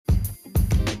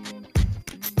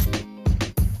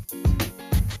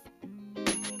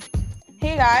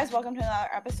Hey guys, welcome to another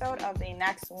episode of the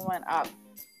Next One Up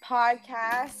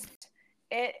podcast.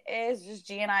 It is just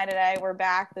G and I today. We're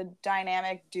back, the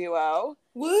dynamic duo.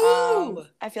 Woo!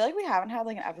 I feel like we haven't had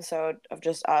like an episode of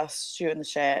just us shooting the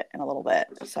shit in a little bit.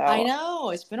 So I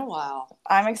know, it's been a while.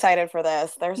 I'm excited for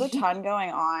this. There's a ton going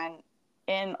on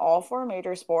in all four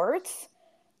major sports.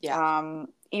 Yeah.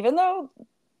 Even though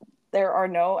there are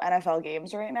no NFL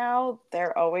games right now,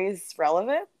 they're always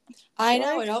relevant. I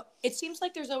know. It seems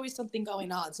like there's always something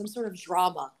going on, some sort of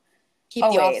drama. Keep the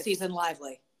Always. off-season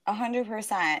lively.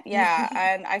 100%. Yeah.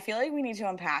 And I feel like we need to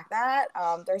unpack that.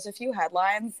 There's a few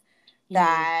headlines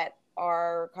that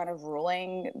are kind of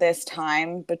ruling this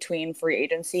time between free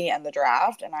agency and the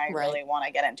draft. And I really want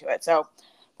to get into it. So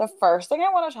the first thing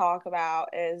I want to talk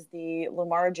about is the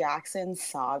Lamar Jackson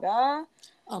saga.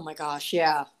 Oh my gosh.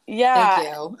 Yeah. Yeah. Thank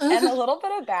you. And a little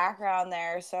bit of background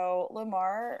there. So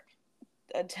Lamar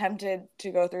attempted to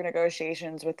go through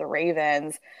negotiations with the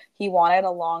Ravens. He wanted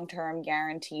a long-term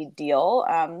guaranteed deal,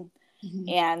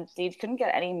 and they couldn't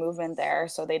get any movement there,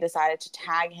 so they decided to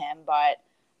tag him. But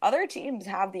other teams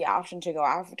have the option to go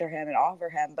after him and offer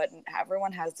him, but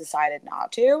everyone has decided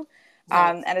not to.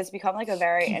 And it's become like a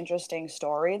very interesting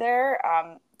story there.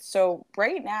 So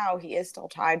right now he is still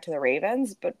tied to the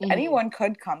Ravens, but anyone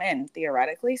could come in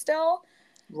theoretically still.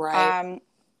 Right.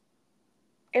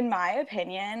 In my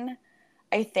opinion,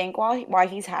 I think why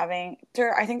he's having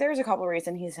I think there's a couple of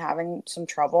reasons he's having some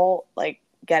trouble like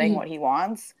getting what he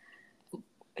wants.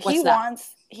 He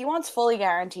wants fully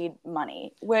guaranteed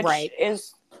money, which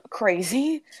is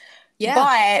crazy. Yeah.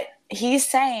 But he's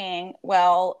saying,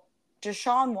 well,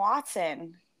 Deshaun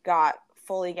Watson got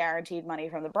fully guaranteed money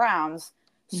from the Browns,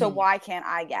 so why can't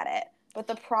I get it? But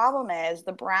the problem is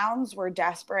the Browns were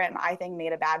desperate and I think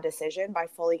made a bad decision by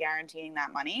fully guaranteeing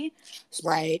that money.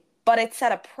 Right. But it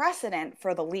set a precedent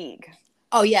for the league.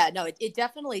 Oh, yeah. No, it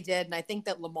definitely did. And I think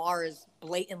that Lamar is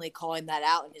blatantly calling that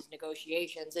out in his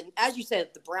negotiations. And as you said,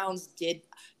 the Browns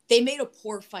they made a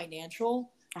poor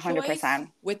financial 100%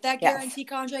 with that guarantee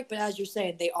contract. But as you're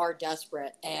saying, they are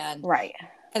desperate. And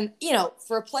And,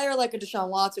 for a player like a Deshaun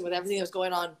Watson, with everything that was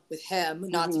going on with him,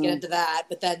 not to get into that,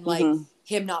 but then,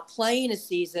 him not playing a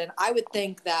season, I would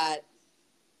think that,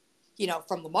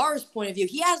 from Lamar's point of view,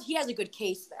 he has a good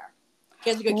case there. He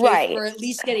has a good case for at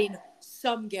least getting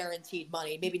some guaranteed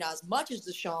money. Maybe not as much as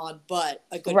Deshaun, but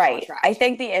a good contract. I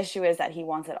think the issue is that he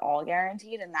wants it all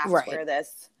guaranteed, and that's where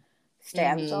this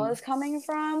standstill is coming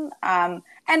from.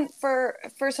 And for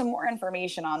some more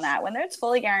information on that, when there's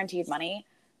fully guaranteed money,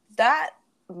 that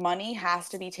money has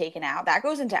to be taken out. That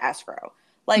goes into escrow.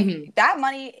 Like, that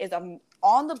money is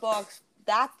on the books.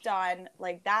 That's done.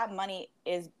 Like, that money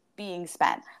is being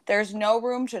spent. There's no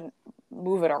room to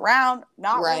move it around,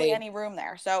 not really any room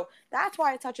there. So that's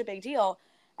why it's such a big deal.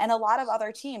 And a lot of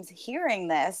other teams hearing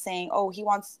this saying, oh, he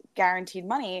wants guaranteed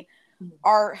money,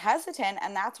 are hesitant.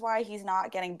 And that's why he's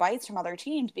not getting bites from other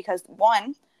teams, because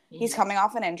one, he's coming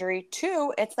off an injury.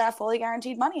 Two, it's that fully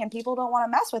guaranteed money and people don't want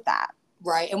to mess with that.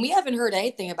 Right. And we haven't heard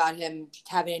anything about him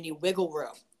having any wiggle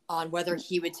room on whether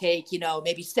he would take,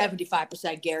 maybe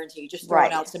 75% guarantee, just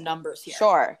throwing out some numbers here.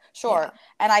 Sure. Yeah.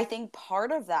 And I think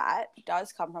part of that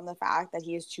does come from the fact that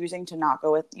he is choosing to not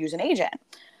go use an agent.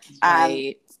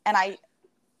 And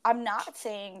I'm not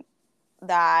saying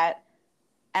that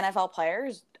NFL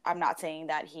players, I'm not saying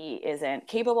that he isn't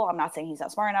capable. I'm not saying he's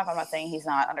not smart enough. I'm not saying he's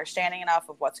not understanding enough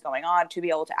of what's going on to be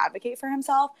able to advocate for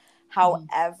himself.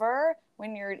 However,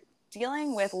 when you're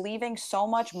dealing with leaving so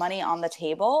much money on the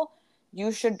table, you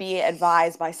should be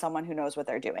advised by someone who knows what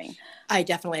they're doing. I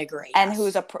definitely agree. And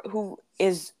who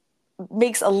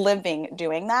makes a living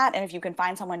doing that. And if you can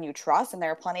find someone you trust, and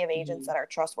there are plenty of agents that are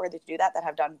trustworthy to do that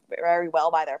have done very well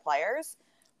by their players,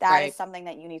 that is something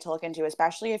that you need to look into,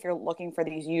 especially if you're looking for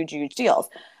these huge, huge deals.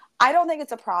 I don't think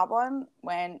it's a problem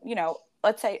when,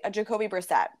 let's say a Jacoby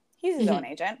Brissett, he's his own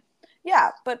agent. Yeah,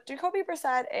 but Jacoby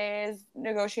Brissett is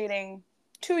negotiating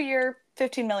 2-year,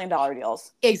 $15 million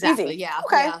deals. Exactly. Easy. Yeah.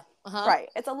 Okay. Yeah. Right.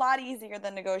 It's a lot easier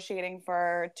than negotiating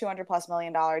for $200+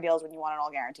 million deals when you want it all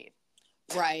guaranteed.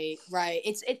 Right.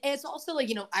 It's also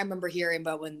like, I remember hearing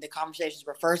about when the conversations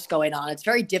were first going on, it's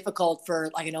very difficult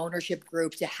for like an ownership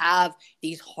group to have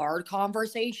these hard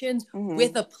conversations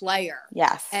with a player.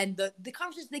 Yes. And the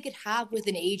conversations they could have with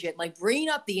an agent, like bringing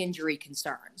up the injury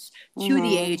concerns to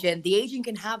the agent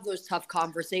can have those tough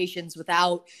conversations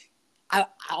without,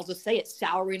 I'll just say it,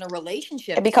 souring a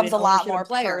relationship. It becomes a lot more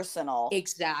personal.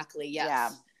 Exactly. Yes.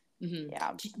 Yeah. Mm-hmm.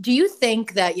 Yeah. Do you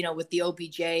think that, with the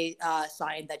OBJ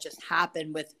sign that just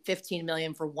happened with $15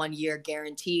 million for 1 year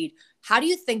guaranteed, how do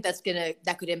you think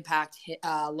that could impact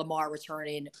Lamar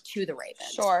returning to the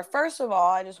Ravens? Sure. First of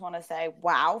all, I just want to say,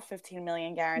 wow, $15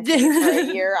 million guaranteed for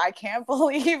a year. I can't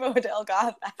believe Odell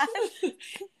got that.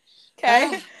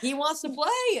 Okay. He wants to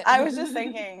play. I was just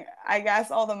thinking, I guess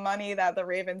all the money that the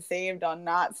Ravens saved on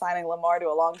not signing Lamar to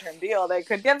a long-term deal, they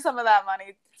could give some of that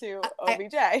money to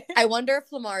OBJ. I wonder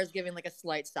if Lamar is giving like a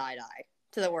slight side eye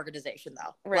to the organization,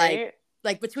 though. Right.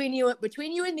 Like between you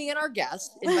and me and our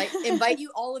guests, invite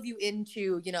all of you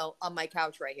into, on my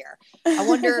couch right here. I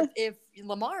wonder if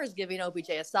Lamar is giving OBJ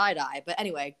a side eye. But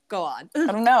anyway, go on.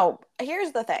 I don't know.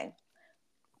 Here's the thing.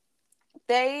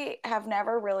 They have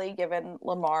never really given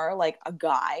Lamar like a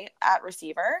guy at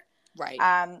receiver. Right.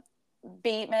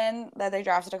 Bateman that they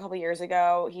drafted a couple years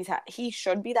ago, he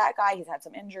should be that guy. He's had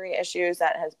some injury issues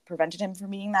that has prevented him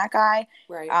from being that guy.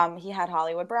 Right. He had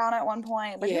Hollywood Brown at one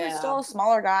point, but he was still a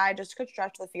smaller guy, just could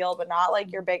stretch the field, but not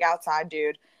like your big outside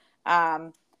dude.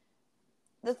 The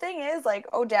thing is, like,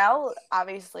 Odell,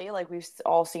 obviously, like, we've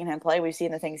all seen him play. We've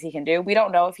seen the things he can do. We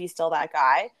don't know if he's still that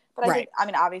guy. But I think,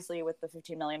 obviously, with the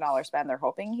 $15 million spend, they're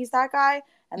hoping he's that guy.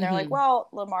 And they're like, well,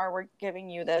 Lamar, we're giving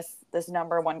you this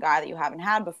number one guy that you haven't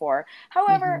had before.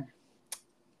 However,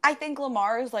 I think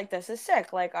Lamar is like, this is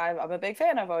sick. Like, I'm a big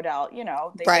fan of Odell. They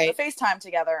did the FaceTime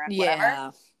together and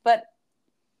whatever. But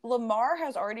Lamar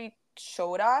has already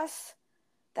showed us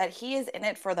that he is in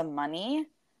it for the money,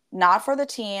 not for the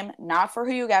team, not for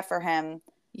who you get for him.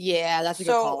 Yeah, that's a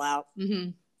good call out.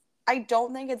 Mm-hmm. I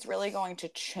don't think it's really going to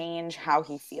change how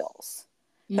he feels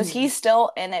because he's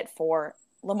still in it for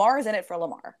Lamar is in it for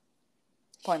Lamar,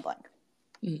 point blank.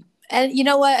 And you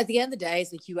know what? At the end of the day,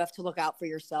 it's like you have to look out for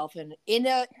yourself. And in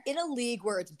a league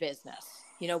where it's business,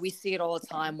 we see it all the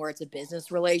time where it's a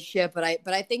business relationship. But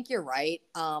I think you're right.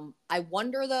 I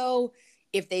wonder though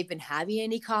if they've been having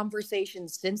any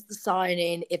conversations since the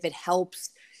signing, if it helps,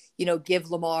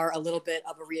 give Lamar a little bit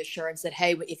of a reassurance that,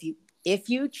 hey, if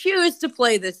you choose to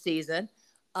play this season,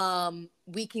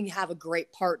 we can have a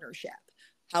great partnership.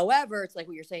 However, it's like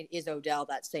what you're saying, is Odell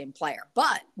that same player?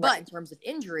 But in terms of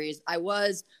injuries, I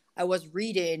was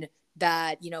reading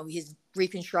that, his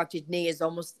reconstructed knee is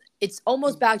almost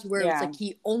back to where it's like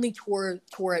he only tore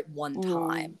it one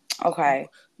time. Okay.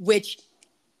 Which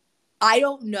I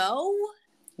don't know.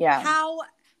 Yeah.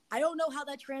 I don't know how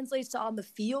that translates to on the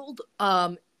field.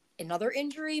 Another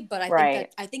injury, but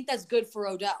I think that's good for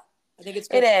Odell. I think it's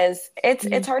good. It is.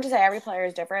 It's hard to say. Every player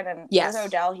is different, and with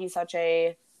Odell, he's such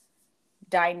a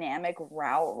dynamic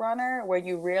route runner where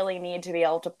you really need to be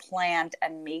able to plant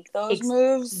and make those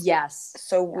moves. Yes.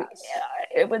 So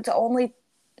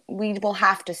we will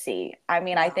have to see. I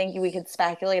mean, I think we could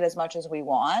speculate as much as we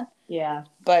want. Yeah.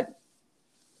 But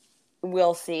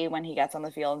we'll see when he gets on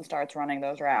the field and starts running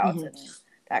those routes and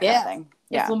that kind of thing.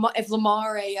 Yeah. If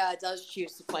Lamar does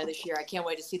choose to play this year, I can't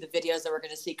wait to see the videos that we're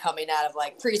going to see coming out of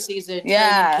like preseason, training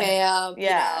camp.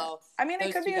 Yeah. I mean,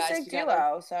 it could be a sick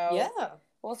duo. So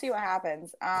we'll see what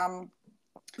happens.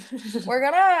 We're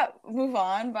going to move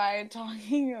on by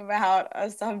talking about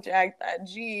a subject that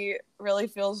G really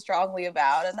feels strongly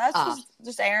about. And that's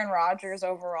just Aaron Rodgers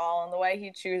overall and the way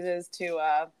he chooses to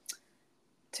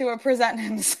present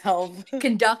himself.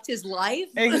 Conduct his life.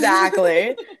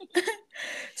 Exactly.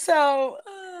 So,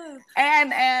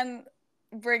 and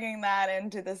bringing that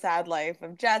into the sad life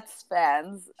of Jets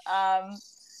fans.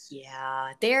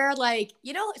 They're like,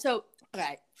 so,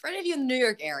 okay, for any of you in the New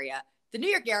York area,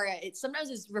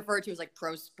 sometimes is referred to as like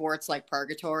pro sports, like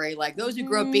purgatory. Like those who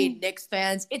grew up being Knicks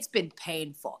fans, it's been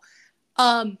painful.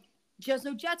 So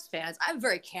Jets fans, I have a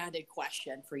very candid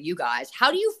question for you guys.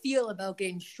 How do you feel about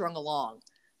getting strung along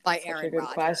by Aaron Rodgers?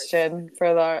 Good question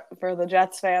for the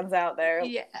Jets fans out there.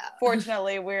 Yeah.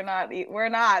 Fortunately, we're not,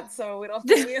 so we don't.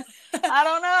 I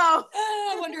don't know.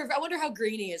 I wonder how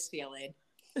Greeny is feeling.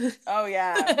 Oh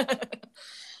yeah.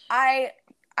 I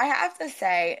have to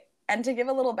say, and to give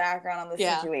a little background on the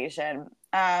situation,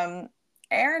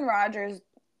 Aaron Rodgers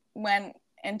went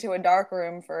into a dark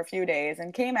room for a few days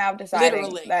and came out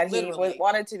deciding that he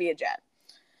wanted to be a Jet.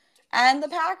 And the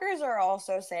Packers are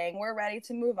also saying, we're ready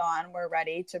to move on. We're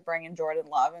ready to bring in Jordan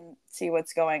Love and see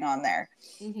what's going on there.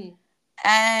 Mm-hmm.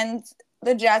 And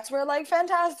the Jets were like,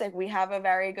 fantastic. We have a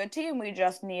very good team. We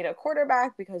just need a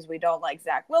quarterback because we don't like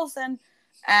Zach Wilson.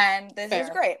 And this is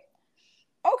great.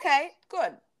 Okay,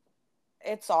 good.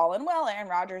 it's all in well. Aaron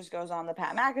Rodgers goes on the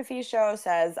Pat McAfee show,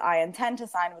 says, I intend to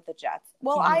sign with the Jets.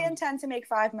 Well, I intend to make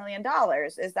 $5 million.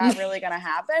 Is that really going to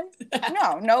happen?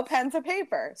 No pen to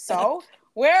paper. So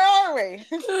where are we?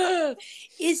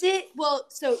 Is it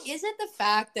the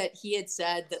fact that he had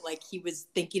said that like he was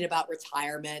thinking about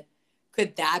retirement?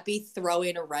 Could that be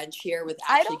throwing a wrench here with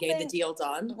actually getting the deal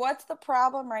done? What's the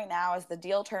problem right now is the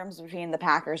deal terms between the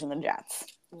Packers and the Jets.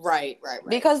 Right.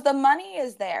 Because the money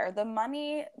is there.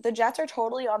 The Jets are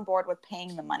totally on board with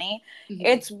paying the money. Mm-hmm.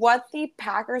 It's what the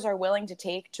Packers are willing to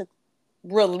take to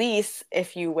release,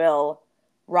 if you will,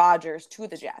 Rodgers to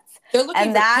the Jets. They're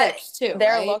looking for picks too.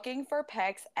 They're looking for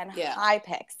picks and high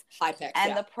picks.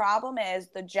 And the problem is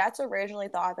the Jets originally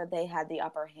thought that they had the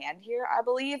upper hand here, I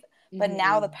believe. But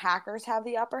now the Packers have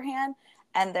the upper hand.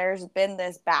 And there's been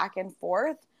this back and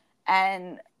forth.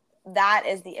 And that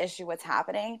is the issue what's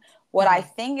happening. What I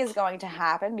think is going to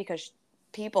happen, because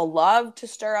people love to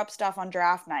stir up stuff on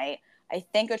draft night, I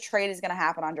think a trade is going to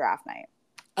happen on draft night.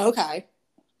 Okay.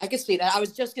 I can see that. I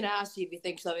was just going to ask you if you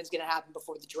think something's going to happen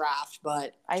before the draft,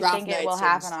 but I think it will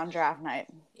happen on draft night.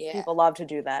 Yeah. People love to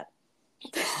do that.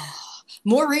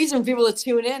 More reason for people to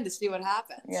tune in to see what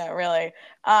happens. Yeah, really.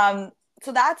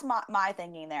 So that's my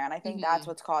thinking there, and I think that's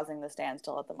what's causing the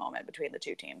standstill at the moment between the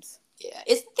two teams. Yeah.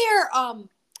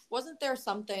 Wasn't there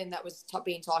something that was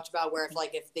being talked about where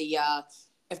if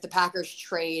the Packers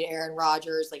trade Aaron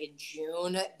Rodgers like in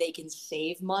June, they can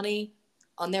save money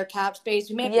on their cap space?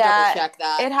 We may have to double check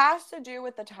that. It has to do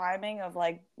with the timing of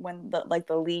like when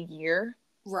the league year.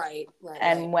 Right.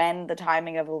 And when the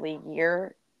timing of the league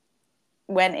year,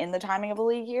 in the timing of the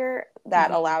league year,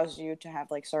 that allows you to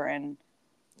have like certain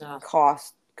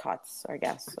cost cuts, I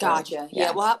guess. Gotcha.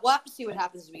 Yeah, we'll have to see what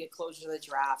happens as we get closer to the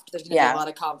draft. There's going to be a lot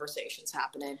of conversations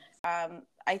happening.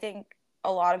 I think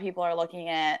a lot of people are looking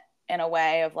at in a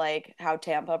way of like how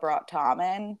Tampa brought Tom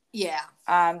in. Yeah.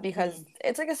 Because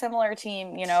it's like a similar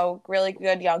team, really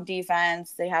good young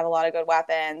defense. They have a lot of good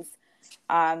weapons.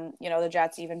 The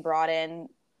Jets even brought in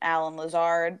Alan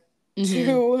Lazard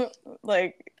to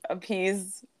like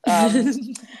appease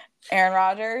Aaron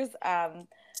Rodgers.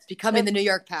 Becoming the New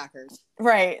York Packers.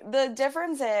 Right. The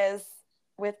difference is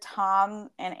with Tom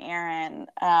and Aaron,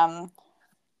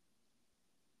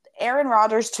 Aaron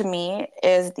Rodgers to me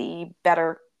is the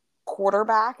better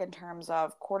quarterback in terms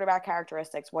of quarterback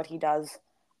characteristics, what he does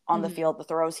on the field, the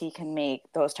throws he can make,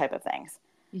 those type of things.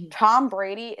 Tom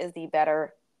Brady is the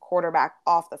better quarterback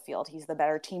off the field. He's the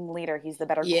better team leader. He's the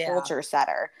better culture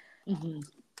setter.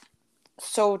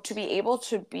 So to be able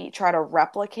to try to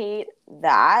replicate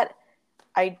that,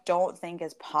 I don't think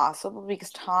is possible, because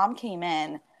Tom came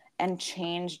in and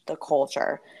changed the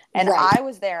culture. And I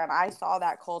was there and I saw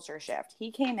that culture shift.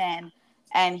 He came in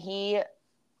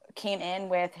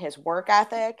with his work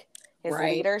ethic, his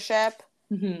leadership,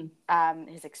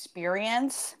 his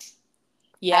experience,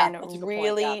 and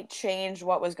really changed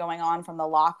what was going on from the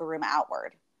locker room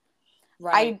outward.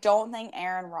 I don't think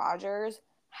Aaron Rodgers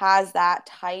has that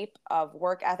type of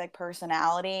work ethic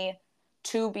personality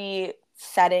to be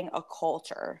setting a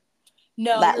culture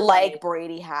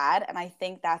Brady had, and I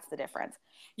think that's the difference.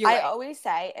 I always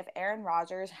say if Aaron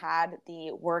Rodgers had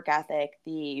the work ethic,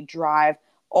 the drive,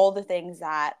 all the things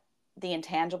that the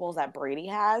intangibles that Brady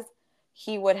has,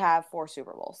 he would have 4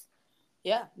 Super Bowls.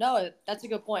 Yeah, no, that's a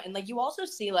good point. And like you also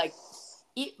see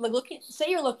say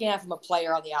you're looking at from a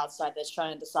player on the outside that's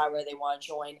trying to decide whether they want to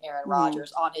join Aaron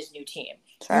Rodgers on his new team.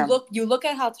 Sure. You look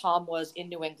at how Tom was in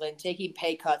New England, taking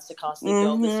pay cuts to constantly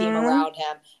build the team around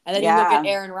him, and then you look at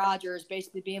Aaron Rodgers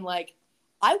basically being like,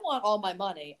 "I want all my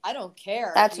money. I don't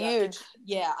care." That's huge.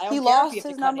 He lost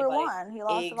his number one. He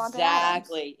lost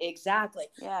exactly.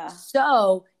 Yeah.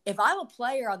 So if I'm a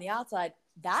player on the outside,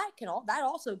 that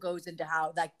also goes into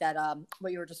how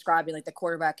what you were describing, like the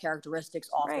quarterback characteristics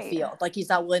off the field. Like he's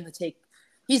not willing to take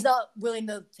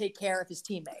care of his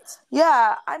teammates.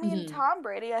 Yeah, I mean Tom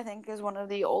Brady, I think, is one of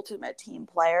the ultimate team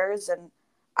players, and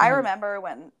I remember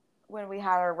when we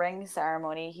had our ring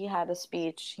ceremony, he made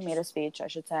a speech, I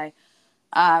should say,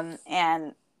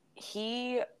 and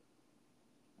he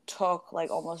took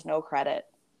like almost no credit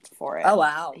for it. Oh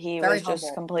wow. He was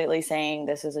just completely saying,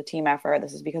 this is a team effort,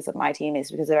 this is because of my team, this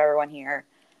is because of everyone here,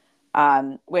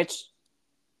 which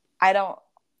I don't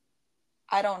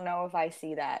know if I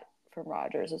see that from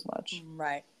Rodgers as much.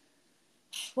 Right.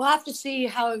 We'll have to see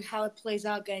how it plays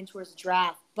out getting towards the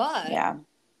draft, but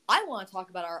I want to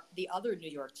talk about the other New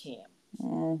York team.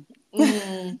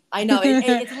 I know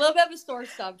it's a little bit of a sore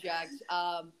subject,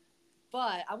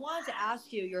 but I wanted to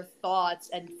ask you your thoughts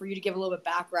and for you to give a little bit of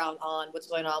background on what's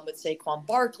going on with Saquon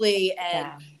Barkley and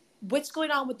what's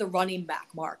going on with the running back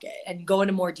market, and go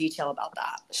into more detail about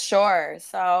that. Sure.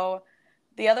 So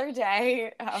the other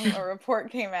day, a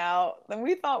report came out, and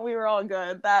we thought we were all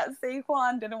good, that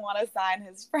Saquon didn't want to sign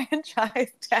his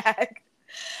franchise tag.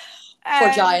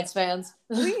 For Giants fans.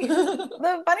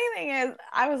 The funny thing is,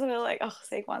 I was really like, oh,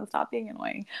 Saquon, stop being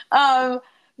annoying.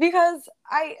 Because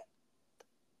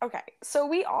okay, so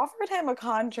we offered him a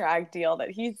contract deal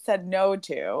that he said no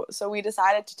to, so we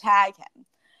decided to tag him.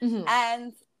 Mm-hmm.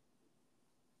 And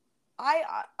I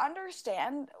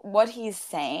understand what he's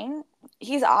saying.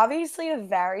 He's obviously a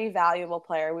very valuable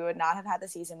player. We would not have had the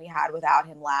season we had without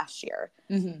him last year.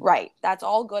 Mm-hmm. Right. That's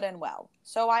all good and well.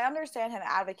 So I understand him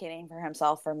advocating for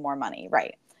himself for more money.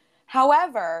 Right.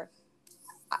 However,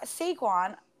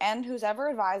 Saquon and who's ever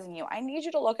advising you, I need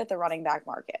you to look at the running back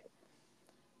market.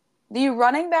 The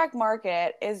running back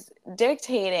market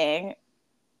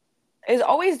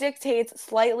always dictates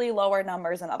slightly lower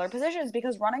numbers than other positions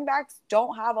because running backs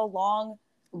don't have a long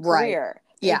career.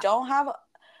 They don't have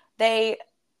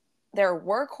they're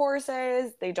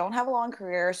workhorses. They don't have a long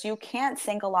career, so you can't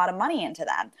sink a lot of money into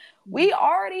them. Mm-hmm. We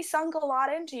already sunk a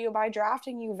lot into you by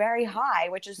drafting you very high,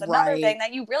 which is another thing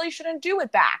that you really shouldn't do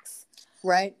with backs.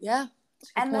 Right. Yeah.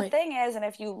 And the thing is, and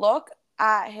if you look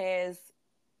at his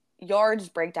yards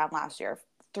breakdown last year,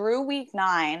 through week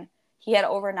 9, he had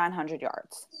over 900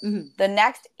 yards. Mm-hmm. The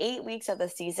next 8 weeks of the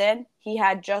season, he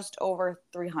had just over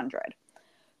 300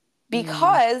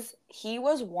 because he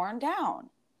was worn down.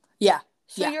 Yeah.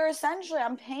 So you're essentially,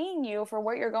 I'm paying you for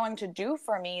what you're going to do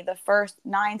for me the first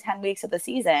 9-10 weeks of the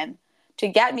season to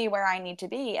get me where I need to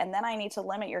be. And then I need to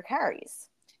limit your carries.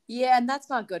 Yeah. And that's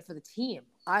not good for the team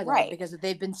either, right? Because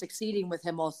they've been succeeding with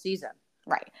him all season.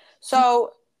 Right.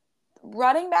 So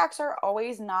running backs are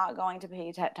always not going to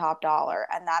pay top dollar,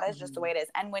 and that is just the way it is.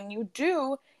 And when you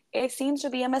do, it seems to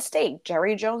be a mistake.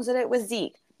 Jerry Jones did it with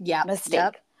Zeke. Yeah. Mistake.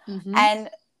 Yep. Mm-hmm. And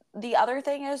the other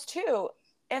thing is, too,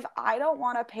 if I don't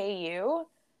want to pay you,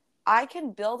 I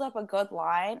can build up a good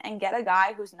line and get a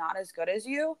guy who's not as good as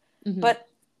you, but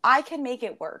I can make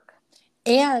it work.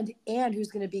 And who's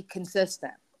going to be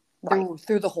consistent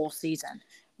through the whole season.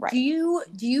 Right. Do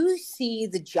you see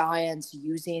the Giants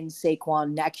using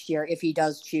Saquon next year if he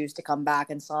does choose to come back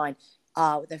and sign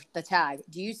the tag?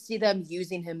 Do you see them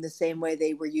using him the same way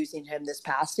they were using him this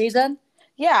past season?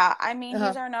 Yeah, I mean,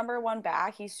 he's our number one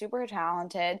back. He's super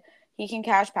talented. He can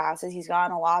catch passes. He's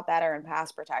gotten a lot better in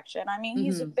pass protection. I mean,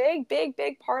 he's a big, big,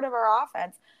 big part of our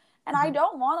offense. And I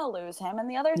don't want to lose him. And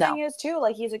the other thing is, too,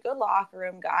 like, he's a good locker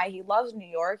room guy. He loves New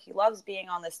York. He loves being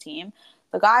on this team.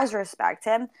 The guys respect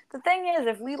him. The thing is,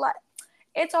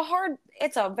 it's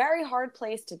a very hard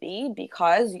place to be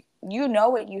because you know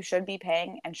what you should be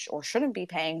paying or shouldn't be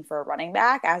paying for a running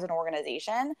back as an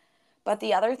organization. But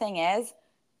the other thing is,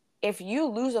 if you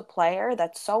lose a player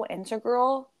that's so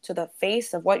integral to the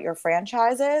face of what your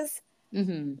franchise is,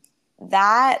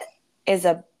 that is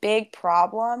a big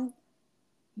problem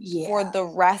for the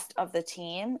rest of the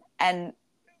team and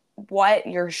what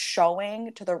you're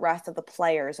showing to the rest of the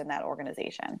players in that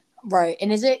organization. Right.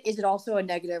 And is it also a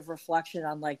negative reflection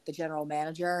on like the general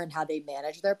manager and how they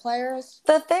manage their players?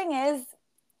 The thing is,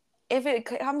 if it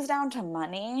comes down to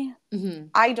money,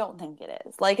 I don't think it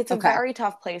is. Like, it's a very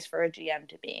tough place for a GM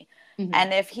to be.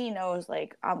 And if he knows,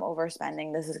 like, I'm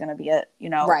overspending, this is going to be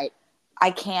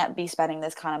I can't be spending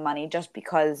this kind of money just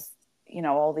because,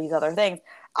 all these other things.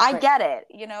 I get it.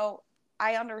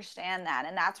 I understand that.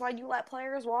 And that's why you let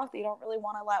players walk that you don't really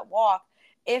want to let walk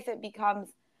if it becomes,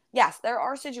 yes, there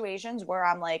are situations where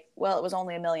I'm like, well, it was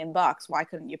only $1 million. Why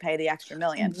couldn't you pay the extra $1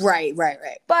 million? Right.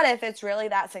 But if it's really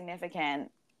that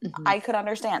significant, I could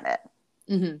understand it.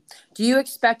 Do you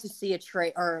expect to see a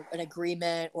trade or an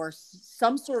agreement or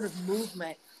some sort of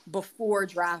movement before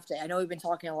draft day? I know we've been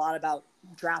talking a lot about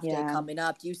draft day coming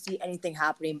up. Do you see anything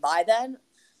happening by then?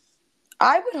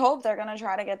 I would hope they're going to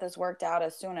try to get this worked out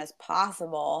as soon as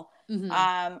possible.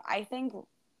 I think,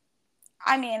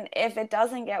 if it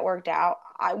doesn't get worked out,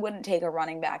 I wouldn't take a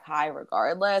running back high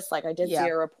regardless. Like, I did see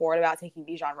a report about taking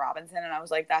Bijan Robinson, and I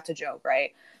was like, that's a joke,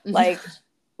 right?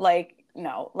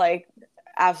 No,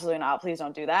 absolutely not. Please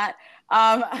don't do that.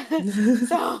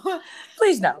 So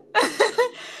please no.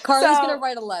 Carly's going to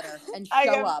write a letter and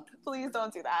show up. Please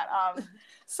don't do that.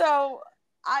 So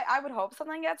I would hope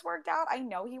something gets worked out. I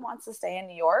know he wants to stay in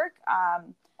New York,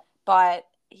 but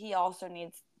he also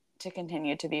needs to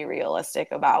continue to be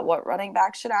realistic about what running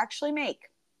backs should actually make.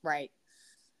 Right.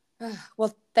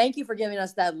 Well, thank you for giving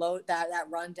us that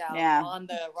rundown on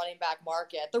the running back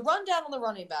market. The rundown on the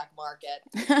running back market.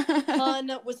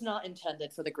 Pun was not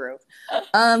intended for the group.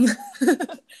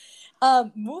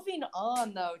 Moving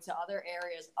on, though, to other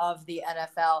areas of the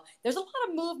NFL, there's a lot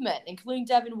of movement, including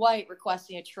Devin White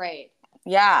requesting a trade.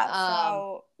 Yeah.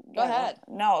 So go ahead.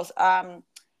 No.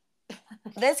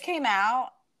 This came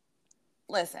out.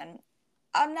 Listen,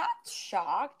 I'm not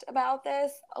shocked about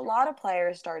this. A lot of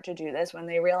players start to do this when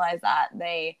they realize that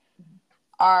they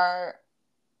are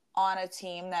on a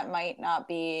team that might not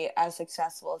be as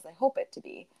successful as they hope it to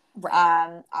be.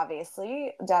 Right.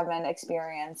 Obviously, Devin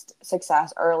experienced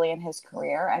success early in his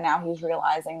career, and now he's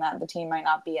realizing that the team might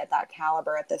not be at that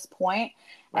caliber at this point,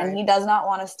 and he does not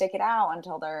want to stick it out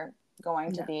until they're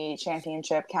going to be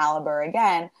championship caliber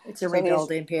again. It's a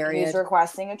rebuilding period. He's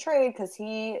requesting a trade because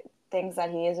he thinks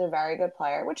that he is a very good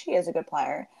player, which he is a good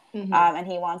player, and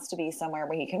he wants to be somewhere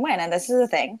where he can win. And this is the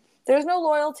thing. There's no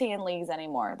loyalty in leagues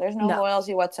anymore. There's no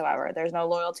loyalty whatsoever. There's no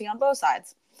loyalty on both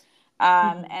sides.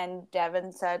 And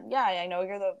Devin said, yeah, I know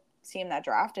you're the team that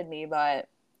drafted me, but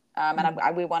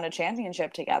and we won a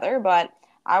championship together, but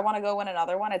I want to go win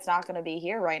another one. It's not going to be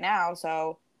here right now,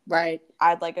 so I'd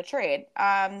like a trade.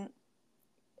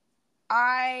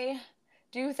 I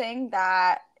do think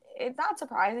that it's not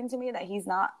surprising to me that he's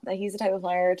the type of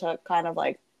player to kind of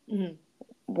like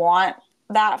want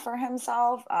that for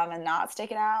himself and not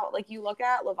stick it out. Like you look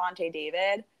at Levante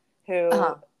David,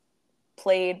 who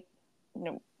played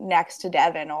next to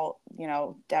Devin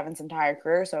Devin's entire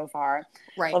career so far.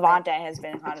 Levante has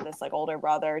been kind of this like older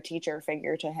brother teacher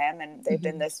figure to him, and they've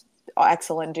been this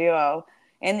excellent duo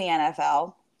in the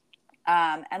NFL.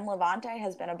 And Levante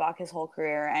has been a Buck his whole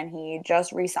career, and he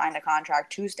just re-signed a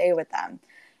contract to stay with them.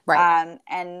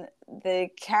 And the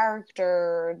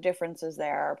character differences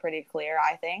there are pretty clear,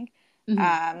 I think.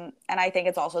 And I think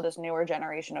it's also this newer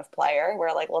generation of player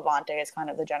where like Levante is kind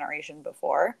of the generation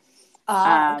before.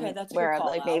 Okay, that's where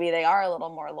like maybe they are a little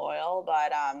more loyal,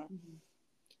 but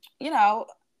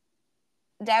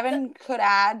Devin could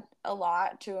add a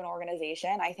lot to an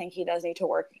organization. I think he does need to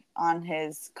work on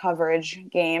his coverage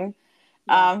game.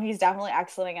 He's definitely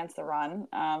excellent against the run,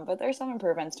 but there's some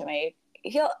improvements to make.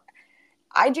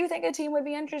 I do think a team would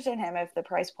be interested in him if the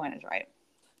price point is right.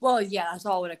 Well, yeah, that's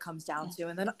all what it comes down to.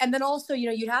 And then also,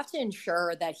 you'd have to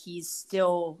ensure that he's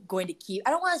still going to keep, I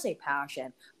don't want to say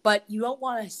passion, but you don't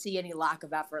want to see any lack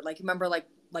of effort. Like, remember, like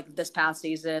this past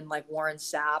season, like Warren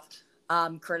Sapp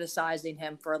criticizing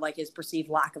him for like his perceived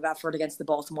lack of effort against the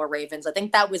Baltimore Ravens. I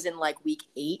think that was in like week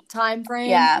 8 time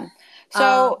frame. Yeah.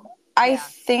 So I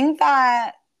think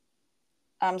that,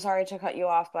 I'm sorry to cut you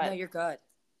off, but no, you're good.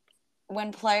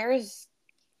 When players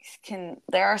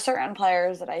there are certain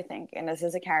players that I think, and this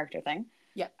is a character thing.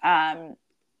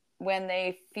 When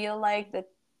they feel like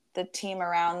the team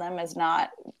around them is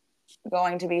not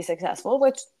going to be successful,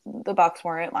 which the Bucks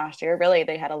weren't last year. Really,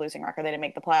 they had a losing record. They didn't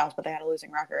make the playoffs, but they had a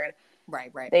losing record.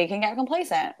 Right. They can get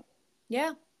complacent.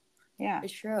 Yeah. Yeah.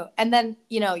 It's true. And then,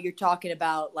 you're talking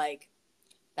about like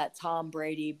that Tom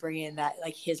Brady bringing that,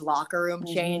 like his locker room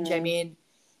change. I mean,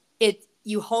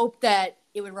 you hope that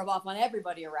it would rub off on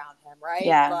everybody around him, right?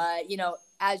 Yeah. But,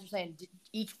 as you're saying,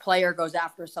 each player goes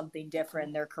after something different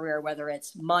in their career, whether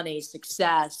it's money,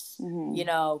 success,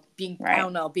 being, I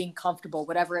don't know, being comfortable,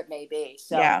 whatever it may be.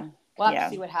 So we'll have to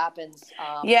see what happens.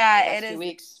 In the next few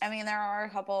weeks. I mean, there are a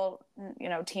couple,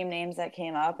 team names that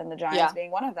came up, and the Giants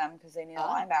being one of them because they need a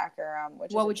linebacker.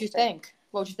 What would you think?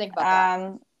 What would you think about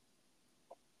that?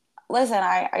 Listen,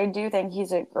 I do think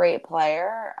he's a great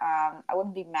player. I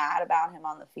wouldn't be mad about him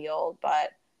on the field,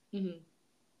 but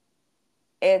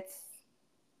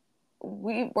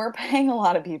we're paying a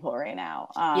lot of people right now.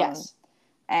 Yes.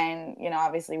 And,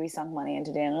 obviously we sunk money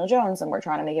into Daniel Jones, and we're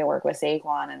trying to make it work with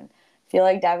Saquon, and feel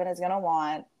like Devin is going to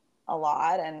want a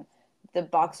lot. And the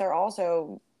Bucks are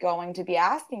also going to be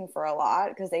asking for a lot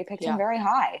because they picked him very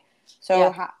high.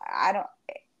 So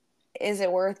is it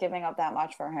worth giving up that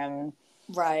much for him?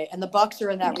 Right, and the Bucks are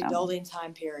in that rebuilding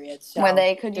time period, so when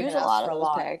they could use a lot of those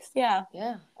picks. Yeah,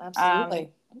 absolutely.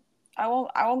 I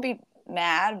won't be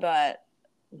mad, but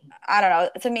I don't know.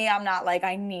 To me, I'm not like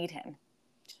I need him.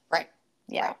 Right.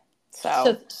 Yeah.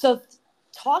 Right. So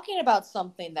talking about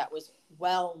something that was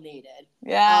well needed.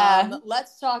 Yeah.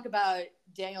 Let's talk about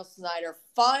Daniel Snyder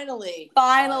finally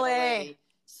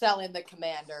selling the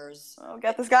Commanders. Oh,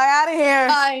 get this guy out of here.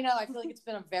 I know. I feel like it's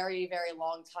been a very, very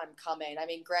long time coming. I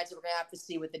mean, granted, we're going to have to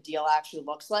see what the deal actually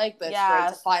looks like, but it's great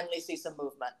to finally see some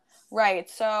movement. Right.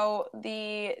 So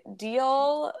the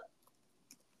deal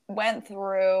went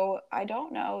through, I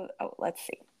don't know. Oh, let's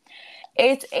see.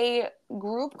 It's a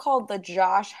group called the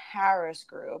Josh Harris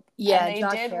Group. Yeah, and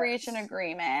they did reach an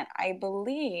agreement, I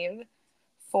believe,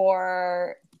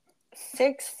 for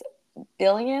 $6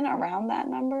 billion, around that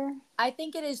number. I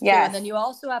think it is too. Yes. And then you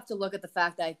also have to look at the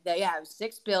fact that it was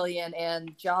 $6 billion, and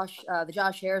the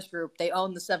Josh Harris Group, they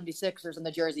own the 76ers and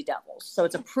the Jersey Devils. So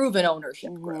it's a proven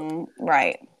ownership group.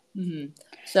 Right.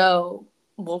 So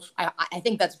Well, I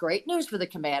think that's great news for the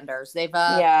Commanders. They've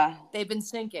been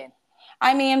sinking.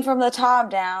 I mean, from the top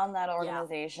down, that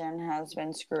organization has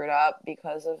been screwed up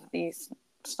because of the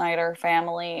Snyder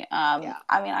family. I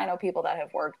mean, I know people that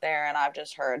have worked there, and I've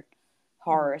just heard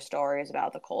horror stories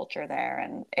about the culture there,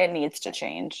 and it needs to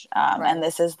change. And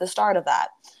this is the start of that.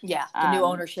 Yeah, the new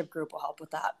ownership group will help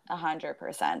with that.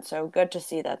 100%. So good to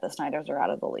see that the Snyders are out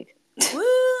of the league. Woo!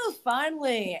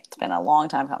 Finally. It's been a long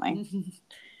time coming.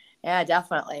 Yeah,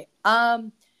 definitely.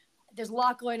 There's a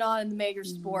lot going on in the major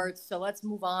sports, so let's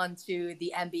move on to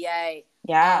the NBA.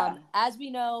 Yeah. As we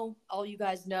know, all you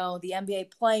guys know, the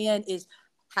NBA play-in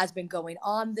has been going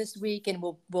on this week and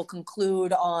will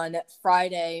conclude on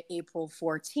Friday, April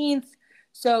 14th.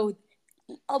 So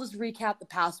I'll just recap the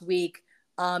past week.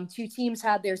 Two teams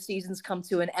had their seasons come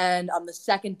to an end on the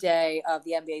second day of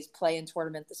the NBA's play-in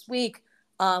tournament this week.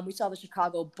 We saw the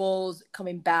Chicago Bulls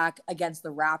coming back against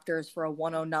the Raptors for a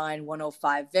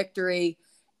 109-105 victory.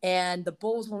 And the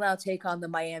Bulls will now take on the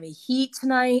Miami Heat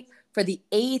tonight for the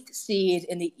 8th seed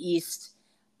in the East.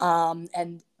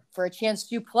 And for a chance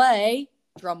to play,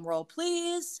 drum roll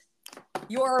please,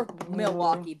 your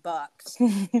Milwaukee Bucks.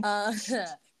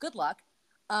 Good luck.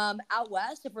 Out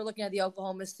west, if we're looking at the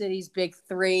Oklahoma City's big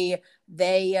three,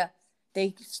 they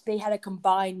had a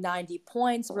combined 90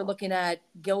 points. We're looking at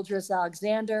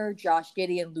Gilgeous-Alexander, Josh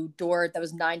Giddey, and Lou Dort. That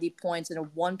was 90 points in a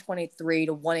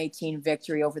 123-118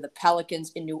 victory over the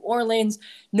Pelicans in New Orleans.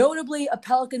 Notably, a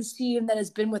Pelicans team that has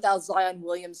been without Zion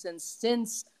Williamson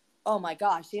since, oh my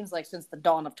gosh, seems like since the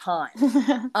dawn of time.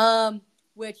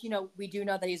 Which, we do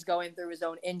know that he's going through his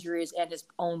own injuries and his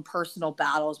own personal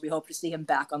battles. We hope to see him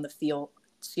back on the field.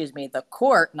 Excuse me, the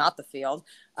court, not the field.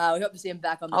 We hope to see him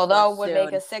back on the court Although would soon.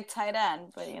 make a sick tight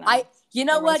end, but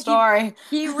what? Story.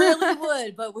 He really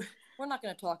would, but we're not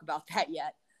going to talk about that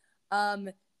yet.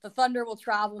 The Thunder will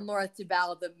travel north to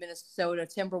battle the Minnesota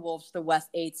Timberwolves, the West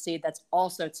 8th seed. That's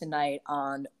also tonight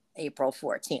on April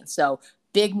 14th. So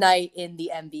big night in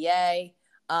the NBA.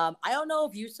 I don't know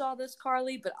if you saw this,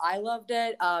 Carly, but I loved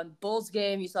it. Bulls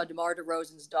game, you saw DeMar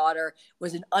DeRozan's daughter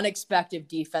was an unexpected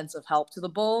defensive help to the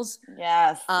Bulls.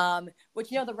 Yes. Which,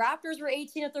 the Raptors were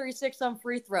 18 of 36 on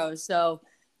free throws. So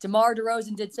DeMar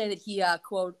DeRozan did say that he,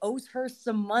 quote, owes her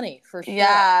some money for sure.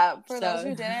 Yeah, for those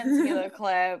who didn't see the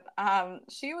clip,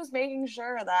 she was making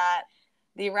sure that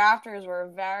the Raptors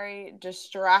were very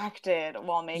distracted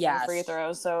while making free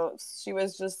throws. So she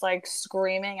was just like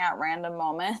screaming at random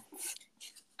moments.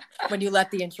 When you let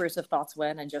the intrusive thoughts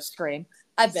win and just scream.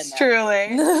 I've been there.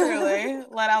 Truly.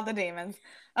 Let out the demons.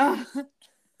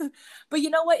 But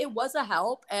you know what? It was a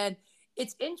help. And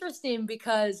it's interesting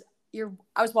because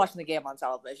I was watching the game on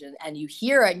television and you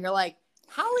hear it and you're like,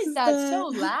 how is that so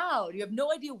loud? You have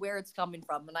no idea where it's coming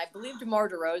from. And I believe DeMar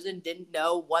DeRozan didn't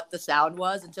know what the sound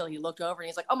was until he looked over and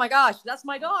he's like, oh my gosh, that's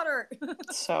my daughter.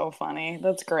 So funny.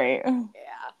 That's great. Yeah.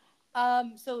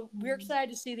 So we're excited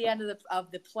to see the end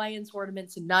of the play-in tournament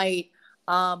tonight.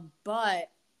 But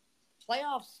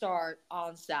playoffs start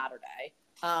on Saturday.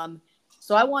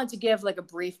 So I wanted to give like a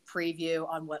brief preview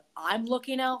on what I'm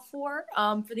looking out for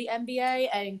the NBA.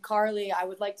 And Carly, I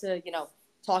would like to,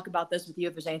 talk about this with you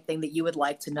if there's anything that you would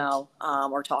like to know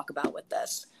or talk about with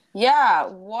this. Yeah.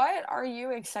 What are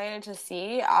you excited to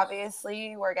see?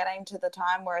 Obviously, we're getting to the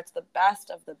time where it's the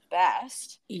best of the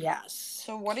best. Yes.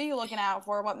 So what are you looking out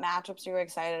for? What matchups are you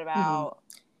excited about?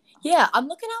 Yeah, I'm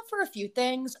looking out for a few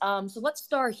things. So let's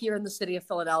start here in the city of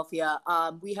Philadelphia.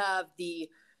 We have the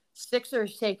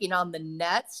Sixers taking on the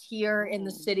Nets here in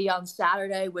the city on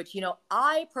Saturday, which,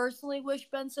 I personally wish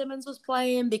Ben Simmons was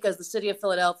playing because the city of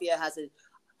Philadelphia has a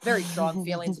very strong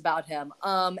feelings about him.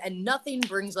 And nothing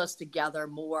brings us together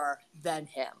more than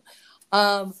him.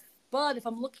 But if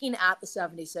I'm looking at the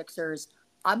 76ers,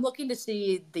 I'm looking to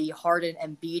see the Harden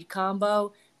and Embiid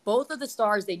combo. Both of the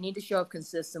stars, they need to show up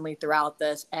consistently throughout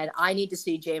this. And I need to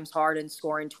see James Harden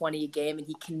scoring 20 a game, and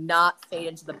he cannot fade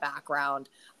into the background,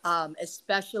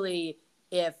 especially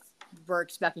if we're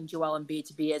expecting Joel Embiid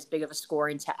to be as big of a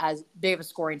scoring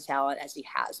talent as he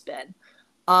has been.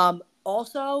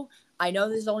 Also, I know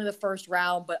this is only the first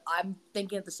round, but I'm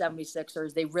thinking of the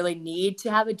 76ers. They really need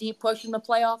to have a deep push in the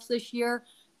playoffs this year.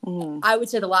 I would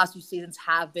say the last few seasons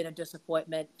have been a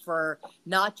disappointment for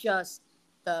not just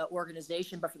the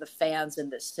organization, but for the fans in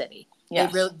this city.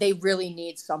 Yes. They really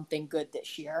need something good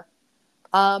this year.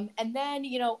 And then,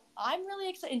 I'm really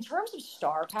excited in terms of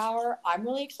star power. I'm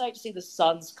really excited to see the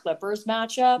Suns Clippers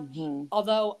matchup.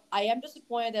 Although I am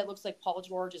disappointed that it looks like Paul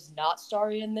George is not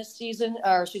starting in this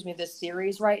this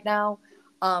series right now.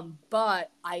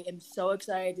 But I am so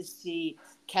excited to see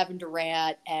Kevin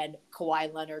Durant and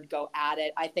Kawhi Leonard go at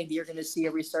it. I think that you're going to see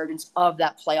a resurgence of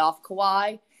that playoff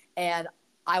Kawhi. And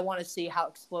I want to see how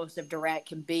explosive Durant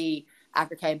can be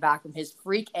after coming back from his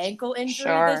freak ankle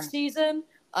injury this season.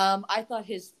 I thought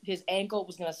his ankle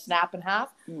was going to snap in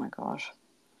half. Oh my gosh.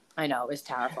 I know, it's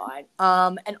terrifying.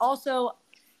 And also,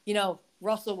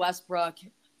 Russell Westbrook,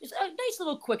 just a nice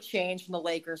little quick change from the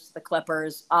Lakers to the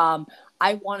Clippers.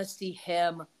 I want to see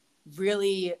him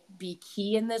really be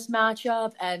key in this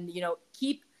matchup and,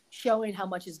 keep showing how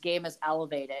much his game has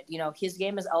elevated. His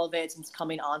game has elevated since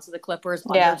coming onto the Clippers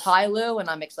under Ty Lue, and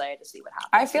I'm excited to see what happens.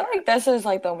 I feel like this is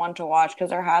like the one to watch because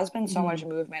there has been so much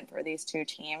movement for these two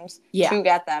teams to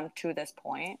get them to this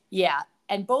point. Yeah.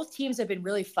 And both teams have been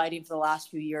really fighting for the last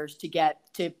few years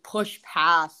to push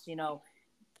past,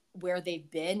 where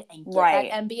they've been and get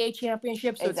that NBA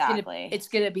championship. So it's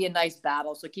gonna be a nice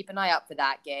battle. So keep an eye out for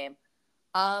that game.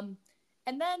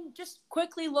 And then just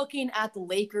quickly looking at the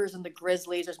Lakers and the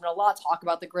Grizzlies, there's been a lot of talk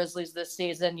about the Grizzlies this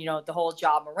season. The whole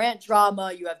Ja Morant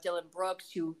drama. You have Dylan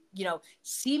Brooks, who,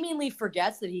 seemingly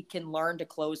forgets that he can learn to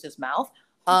close his mouth.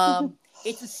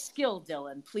 It's a skill,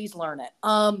 Dylan. Please learn it.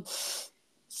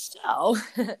 So,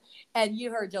 and you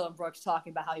heard Dylan Brooks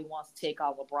talking about how he wants to take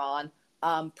on LeBron.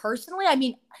 Personally, I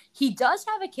mean, he does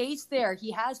have a case there.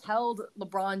 He has held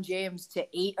LeBron James to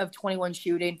 8 of 21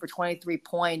 shooting for 23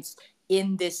 points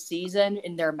in this season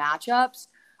in their matchups.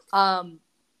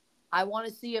 I want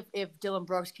to see if Dylan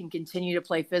Brooks can continue to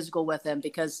play physical with him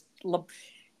because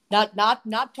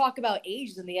not talk about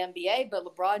ages in the NBA, but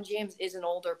LeBron James is an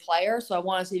older player. So I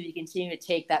want to see if he can continue to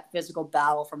take that physical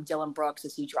battle from Dylan Brooks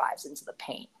as he drives into the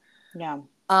paint. Yeah.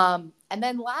 And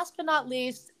then last but not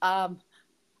least, I'm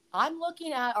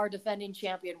looking at our defending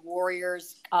champion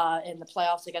Warriors in the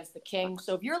playoffs against the Kings.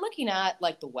 So if you're looking at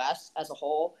like the West as a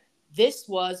whole, this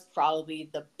was probably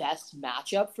the best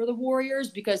matchup for the Warriors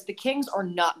because the Kings are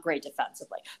not great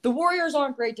defensively. The Warriors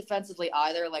aren't great defensively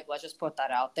either. Like, let's just put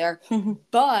that out there.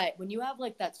 But when you have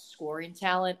like that scoring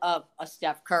talent of a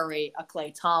Steph Curry, a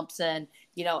Klay Thompson,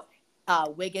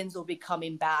 Wiggins will be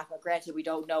coming back. Granted, we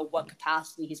don't know what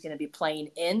capacity he's going to be playing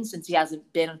in since he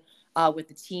hasn't been with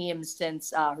the team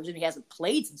since, he hasn't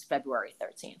played since February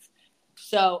 13th.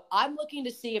 So I'm looking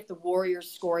to see if the Warriors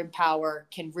scoring power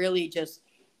can really just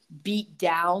beat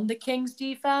down the Kings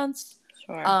defense.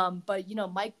 Sure. But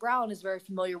Mike Brown is very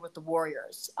familiar with the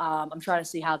Warriors. I'm trying to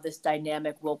see how this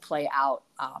dynamic will play out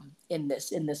in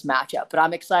this matchup. But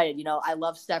I'm excited. I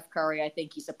love Steph Curry. I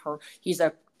think he's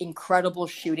a incredible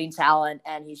shooting talent,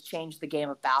 and he's changed the game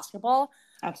of basketball.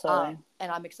 Absolutely. And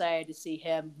I'm excited to see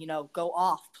him, go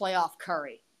off, play off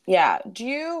Curry. Yeah.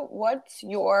 What's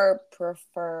your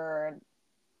preferred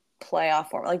playoff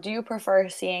form? Like, do you prefer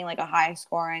seeing like a high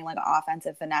scoring, like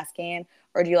offensive finesse game,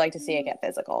 or do you like to see it get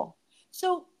physical?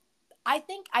 So I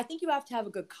think you have to have a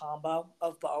good combo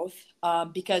of both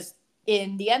because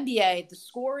in the NBA, the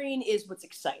scoring is what's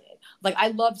exciting. Like, I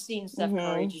love seeing Steph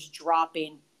Curry just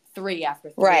dropping 3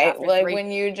 after 3 after like 3. When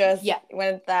you just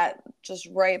when that just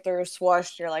right through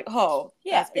swoosh, you're like, oh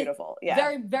yeah, that's beautiful.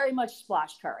 Very, very much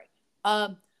splash Curry.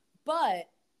 But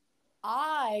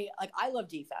I love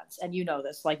defense, and you know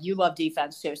this. Like, you love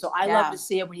defense too. So I love to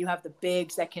see it when you have the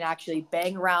bigs that can actually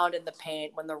bang around in the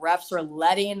paint, when the refs are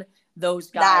letting those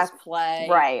guys play.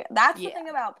 Right. That's the thing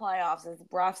about playoffs is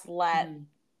refs let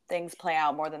things play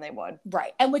out more than they would.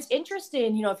 Right. And what's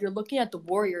interesting, if you're looking at the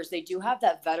Warriors, they do have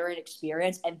that veteran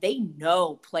experience, and they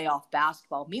know playoff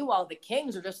basketball. Meanwhile, the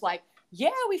Kings are just like, yeah,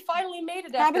 we finally made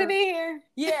it. Happy to be here.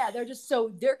 Yeah, they're just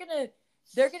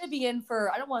they're gonna be in for,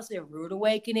 I don't want to say a rude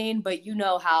awakening, but you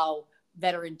know how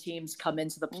veteran teams come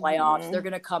into the playoffs. They're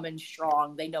gonna come in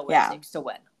strong. They know what it takes to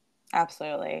win.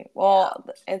 Absolutely. Well,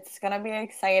 it's gonna be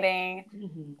exciting.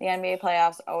 The NBA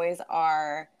playoffs always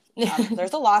are.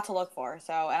 There's a lot to look for.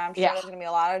 So, and I'm sure there's gonna be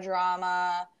a lot of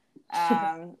drama.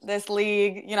 This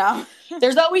league,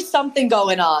 there's always something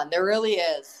going on. There really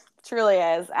is. Truly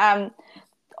is.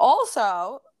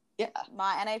 Also. Yeah,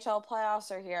 my NHL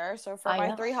playoffs are here. So for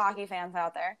my 3 hockey fans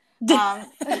out there, the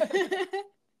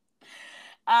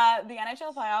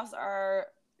NHL playoffs are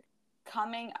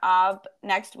coming up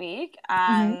next week.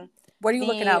 What are you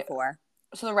looking out for?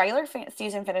 So the regular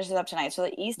season finishes up tonight. So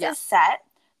the East is set.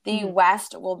 The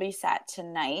West will be set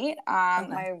tonight.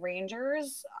 My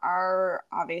Rangers are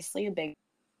obviously a big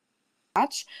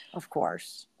match. Of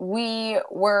course. We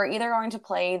were either going to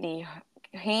play the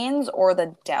Canes or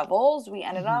the Devils. We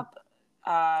ended up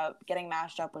getting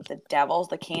matched up with the Devils.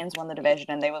 The Canes won the division,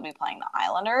 and they will be playing the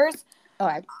Islanders.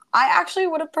 Okay. I actually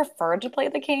would have preferred to play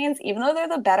the Canes. Even though they're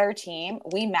the better team,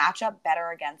 we match up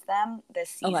better against them this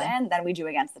season than we do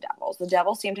against the Devils. The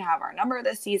Devils seem to have our number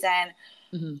this season.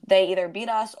 They either beat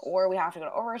us or we have to go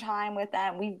to overtime with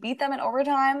them. We beat them in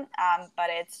overtime, but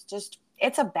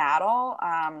it's a battle.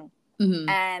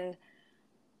 And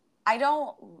I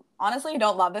don't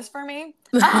love this for me.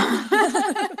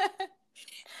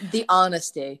 The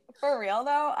honesty. For real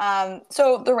though.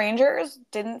 So the Rangers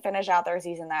didn't finish out their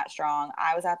season that strong.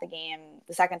 I was at the game,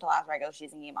 the second to last regular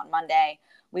season game on Monday.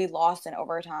 We lost in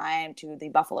overtime to the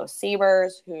Buffalo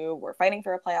Sabres, who were fighting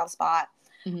for a playoff spot.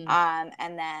 Mm-hmm.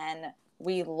 And then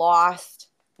we lost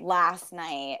last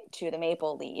night to the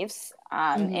Maple Leafs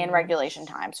in regulation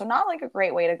time. So not like a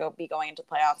great way to be going into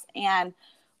playoffs. And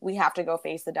we have to go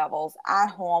face the Devils at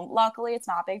home. Luckily, it's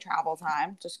not big travel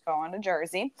time. Just going to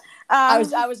Jersey. I was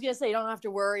going to say, you don't have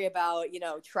to worry about,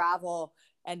 travel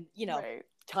and, right.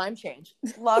 time change.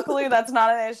 Luckily, that's not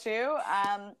an issue.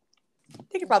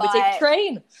 They could probably take a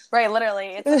train. Right, literally.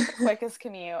 It's like the quickest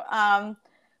commute.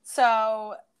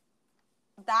 So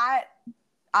that,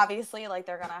 obviously, like,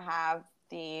 they're going to have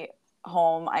the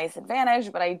home ice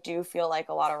advantage, but I do feel like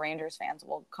a lot of Rangers fans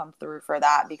will come through for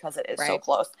that because it is so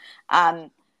close.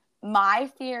 My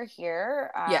fear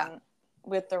here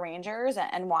with the Rangers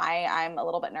and why I'm a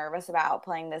little bit nervous about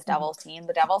playing this Devils team,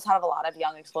 the Devils have a lot of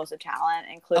young explosive talent,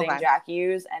 including Jack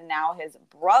Hughes, and now his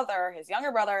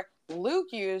younger brother, Luke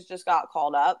Hughes, just got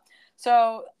called up.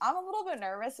 So I'm a little bit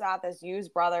nervous about this Hughes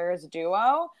brothers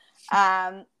duo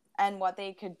and what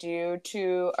they could do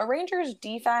to a Rangers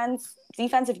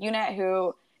defensive unit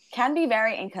who can be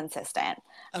very inconsistent.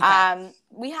 Okay.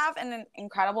 We have an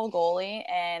incredible goalie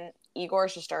in Igor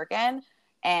Shesterkin,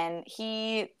 and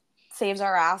he saves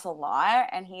our ass a lot,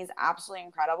 and he's absolutely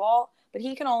incredible, but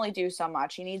he can only do so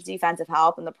much. He needs defensive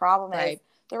help, and the problem is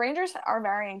the Rangers are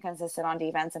very inconsistent on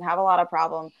defense and have a lot of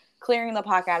problem clearing the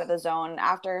puck out of the zone.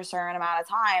 After a certain amount of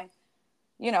time,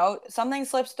 something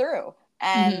slips through,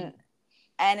 and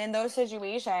in those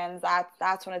situations,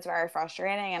 that's when it's very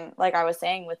frustrating. And like I was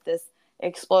saying, with this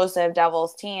explosive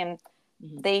Devils team,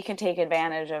 they can take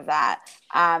advantage of that.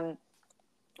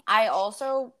 I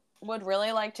also would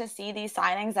really like to see these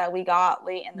signings that we got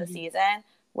late in the season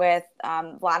with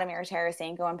Vladimir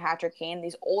Tarasenko and Patrick Kane,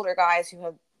 these older guys who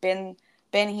have been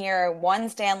here, won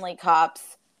Stanley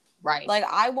Cups. Right. Like,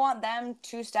 I want them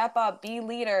to step up, be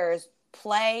leaders,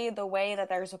 play the way that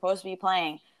they're supposed to be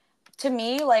playing. To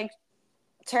me, like,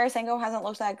 Tarasenko hasn't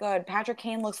looked that good. Patrick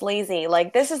Kane looks lazy.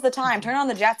 Like, this is the time. Turn on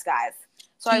the Jets, guys.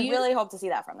 So I really hope to see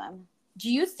that from them.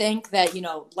 Do you think that,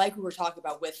 like we were talking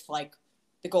about with, like,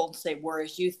 the Golden State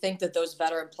Warriors, do you think that those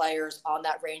veteran players on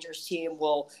that Rangers team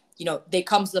will, they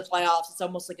come to the playoffs, it's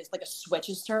almost like it's like a switch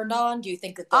is turned on? Do you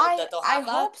think that they'll have that? I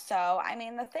hope so. I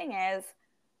mean, the thing is,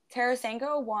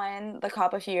 Tarasenko won the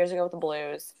Cup a few years ago with the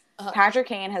Blues. Patrick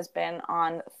Kane has been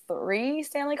on 3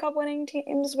 Stanley Cup winning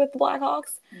teams with the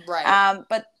Blackhawks. Right.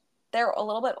 But they're a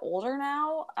little bit older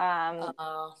now.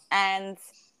 And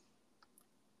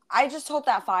I just hope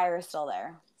that fire is still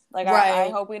there. Like, I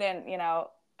hope we didn't,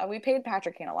 we paid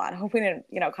Patrick Kane a lot. I hope we didn't,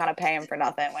 kind of pay him for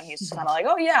nothing when he's just kind of like,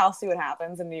 oh, yeah, I'll see what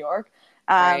happens in New York.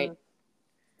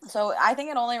 So I think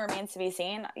it only remains to be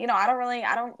seen.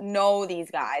 I don't know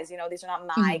these guys. These are not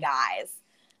my guys.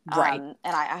 Right. And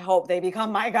I hope they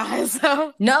become my guys.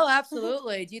 So. No,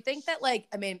 absolutely. Do you think that, like,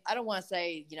 I mean, I don't want to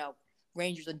say,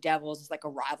 Rangers and Devils is like a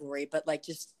rivalry, but like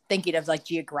just thinking of like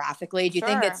geographically, do you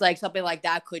think it's like something like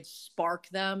that could spark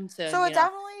them to? So it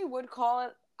definitely would call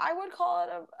it. I would call it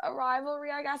a rivalry,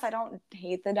 I guess. I don't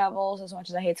hate the Devils as much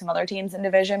as I hate some other teams in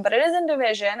division, but it is in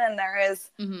division, and there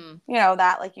is,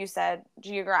 that, like you said,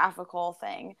 geographical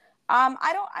thing.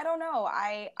 I don't know.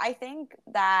 I think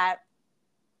that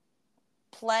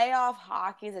playoff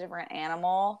hockey is a different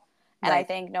animal, and I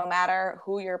think no matter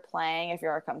who you're playing, if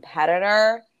you're a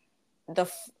competitor,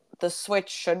 the switch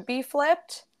should be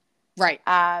flipped. Right.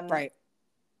 Right.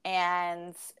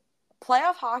 And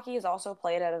playoff hockey is also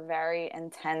played at a very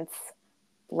intense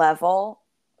level.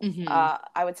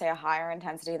 I would say a higher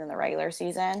intensity than the regular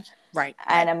season. Right.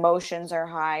 And emotions are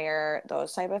higher,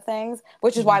 those type of things,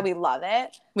 which is why we love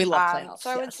it. We love playoffs. So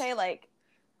I would say, like,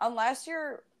 unless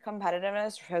your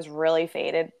competitiveness has really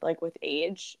faded, like, with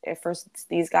age, if for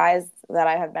these guys that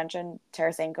I have mentioned,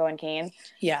 Tarasenko and Kane,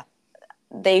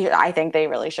 I think they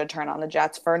really should turn on the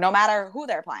Jets for no matter who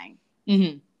they're playing.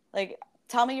 Like,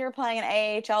 tell me you're playing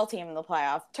an AHL team in the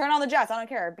playoff. Turn on the Jets. I don't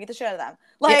care. Beat the shit out of them.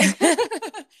 Like,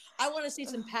 I want to see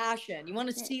some passion. You want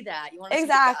to see that. You want to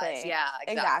exactly. see the guys.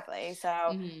 Yeah, exactly.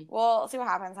 So we'll see what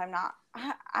happens.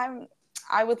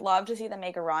 I would love to see them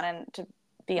make a run. And to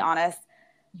be honest,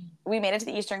 we made it to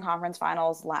the Eastern Conference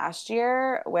Finals last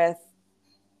year with,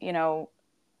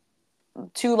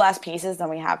 2 less pieces than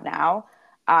we have now.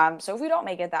 So if we don't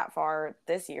make it that far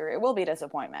this year, it will be a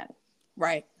disappointment.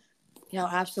 Right. No,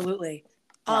 absolutely.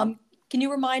 Can you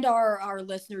remind our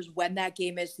listeners when that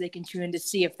game is so they can tune in to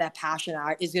see if that passion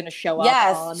is going to show up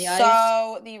on the ice?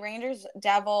 So the Rangers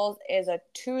Devils is a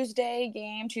Tuesday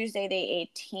game, Tuesday the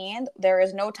 18th. There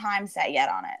is no time set yet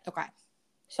on it. Okay.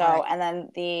 So, and then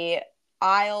the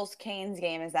Isles Canes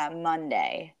game is that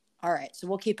Monday. All right. So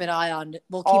we'll keep an eye on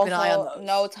those.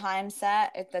 No time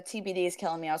set. The TBD is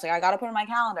killing me. I was like, I got to put in my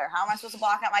calendar. How am I supposed to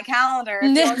block out my calendar if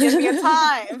you don't give me a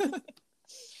time?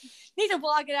 Need to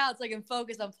block it out so I can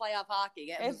focus on playoff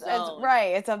hockey. It's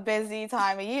right. It's a busy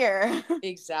time of year.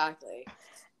 Exactly.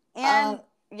 And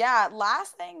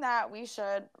last thing that we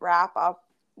should wrap up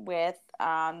with, the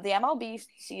MLB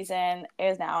season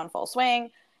is now in full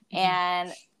swing,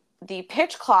 and the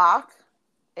pitch clock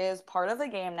is part of the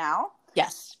game now.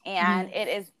 Yes. And it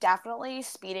is definitely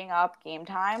speeding up game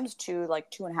times to like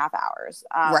 2.5 hours,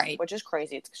 which is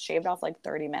crazy. It's shaved off like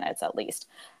 30 minutes at least.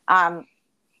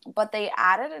 But they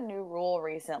added a new rule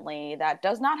recently that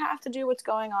does not have to do what's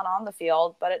going on the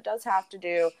field, but it does have to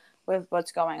do with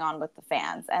what's going on with the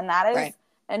fans. And that is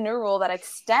a new rule that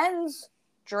extends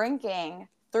drinking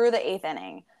through the 8th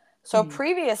inning. So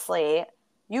previously,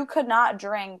 you could not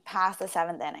drink past the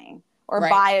 7th inning or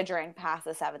buy a drink past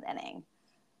the 7th inning.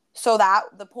 So that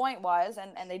the point was,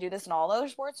 and they do this in all other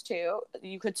sports too,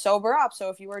 you could sober up. So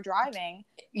if you were driving,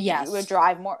 you would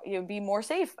drive more, you'd be more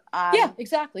safe.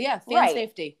 Exactly. Yeah. Fan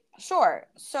safety. Sure.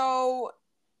 So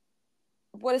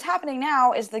what is happening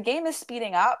now is the game is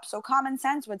speeding up. So common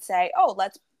sense would say,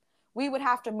 we would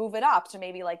have to move it up to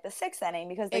maybe like the 6th inning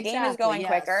because the game is going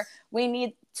quicker. We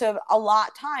need to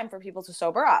allot time for people to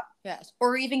sober up. Yes.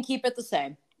 Or even keep it the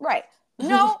same. Right.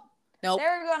 No. Nope.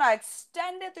 They're going to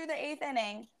extend it through the 8th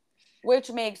inning,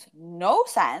 which makes no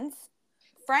sense.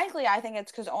 Frankly, I think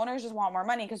it's because owners just want more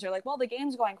money because they're like, well, the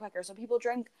game's going quicker, so people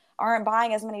aren't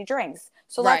buying as many drinks.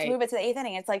 So let's move it to the 8th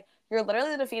inning. It's like you're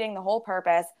literally defeating the whole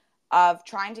purpose of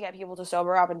trying to get people to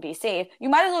sober up and be safe. You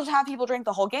might as well just have people drink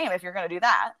the whole game if you're going to do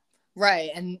that. Right.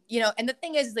 And, and the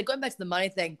thing is like going back to the money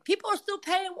thing, people are still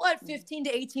paying $15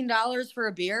 to $18 for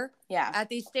a beer at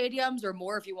these stadiums or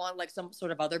more if you want like some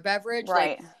sort of other beverage.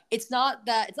 Right. Like, it's not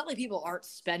like people aren't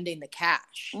spending the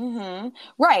cash. Mm-hmm.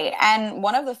 Right. And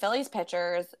one of the Phillies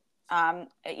pitchers,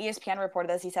 ESPN reported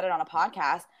this, he said it on a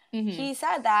podcast. He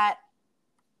said that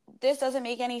this doesn't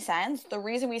make any sense. The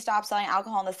reason we stopped selling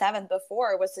alcohol in the 7th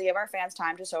before was to give our fans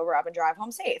time to sober up and drive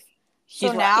home safe.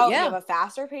 So now you have a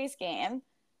faster paced game.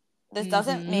 This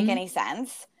doesn't make any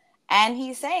sense. And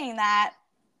he's saying that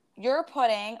you're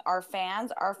putting our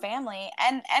fans, our family,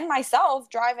 and myself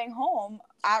driving home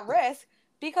at risk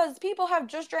because people have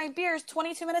just drank beers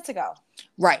 22 minutes ago.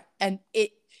 Right. And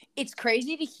it's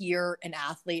crazy to hear an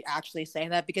athlete actually saying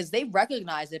that because they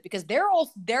recognize it because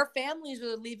their families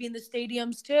are leaving the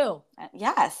stadiums too.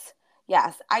 Yes.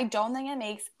 I don't think it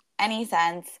makes any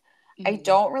sense. I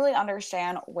don't really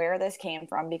understand where this came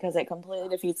from because it completely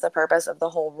defeats the purpose of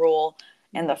the whole rule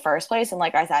in the first place. And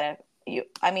like I said, you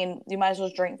might as well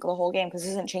just drink the whole game because this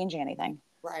isn't changing anything.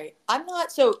 Right.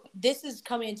 So this is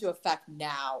coming into effect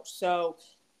now. So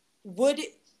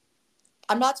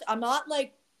I'm not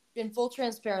like in full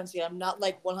transparency, I'm not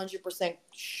like 100%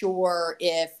 sure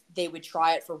if they would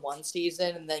try it for one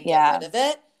season and then get rid of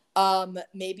it.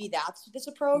 Maybe that's this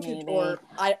approach or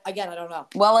I don't know.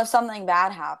 Well, if something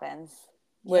bad happens,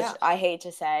 which I hate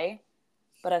to say,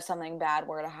 but if something bad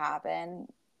were to happen,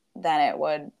 then it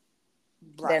would,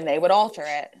 then they would alter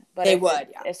it. But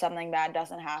if something bad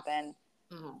doesn't happen,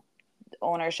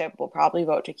 ownership will probably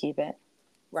vote to keep it.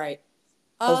 Right.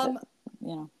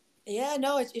 Yeah,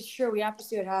 no, it's true. We have to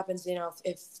see what happens.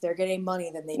 If they're getting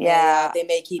money, then they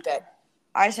may keep it.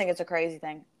 I just think it's a crazy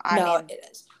thing. It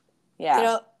is.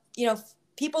 Yeah.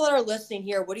 People that are listening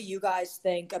here, what do you guys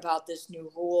think about this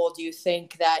new rule? Do you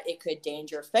think that it could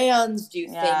danger fans? Do you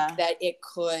think that it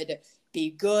could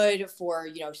be good for,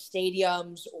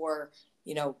 stadiums or,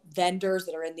 vendors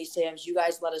that are in these stadiums? You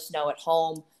guys let us know at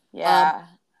home. Yeah.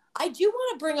 I do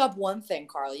want to bring up one thing,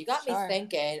 Carly. You got me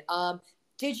thinking.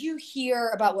 Did you hear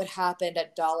about what happened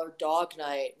at Dollar Dog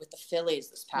Night with the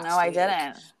Phillies this past week? No, I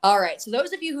didn't. All right. So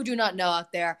those of you who do not know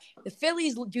out there, the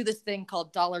Phillies do this thing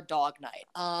called Dollar Dog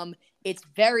Night. It's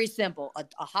very simple.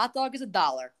 A hot dog is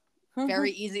 $1.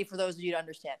 Very easy for those of you to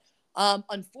understand.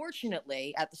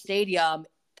 Unfortunately, at the stadium,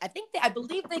 I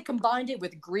believe they combined it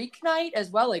with Greek Night as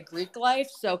well, like Greek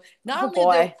Life. So not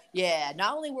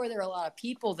only were there a lot of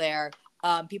people there,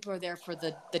 people are there for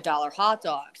the dollar hot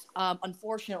dogs.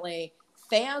 Unfortunately,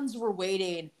 fans were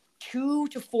waiting 2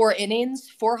 to 4 innings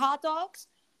for hot dogs,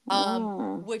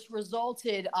 which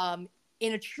resulted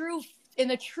in a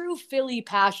true Philly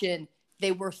passion.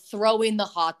 They were throwing the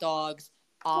hot dogs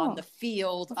on the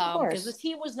field because the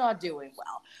team was not doing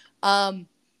well.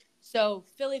 So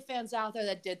Philly fans out there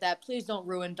that did that, please don't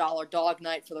ruin Dollar Dog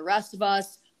Night for the rest of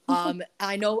us.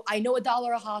 I know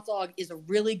 $1 a hot dog is a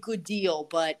really good deal,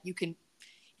 but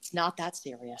it's not that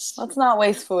serious. Let's not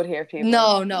waste food here, people.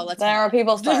 No, let's There not. are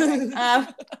people starving.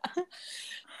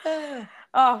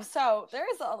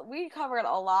 So we covered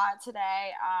a lot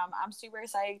today. I'm super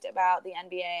psyched about the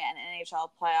NBA and NHL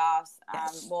playoffs.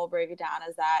 Yes. We'll break it down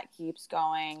as that keeps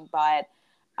going, but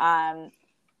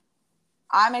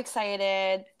I'm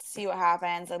excited to see what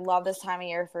happens. I love this time of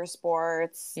year for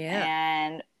sports,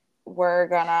 and we're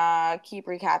gonna keep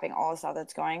recapping all the stuff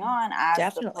that's going on as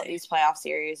these playoff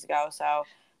series go. So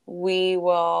we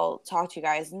will talk to you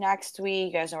guys next week.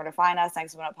 You guys know where to find us.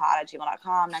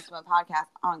 nextminutepod@gmail.com. Next Minute Podcast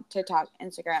on TikTok,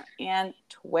 Instagram, and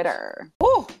Twitter.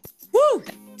 Woo!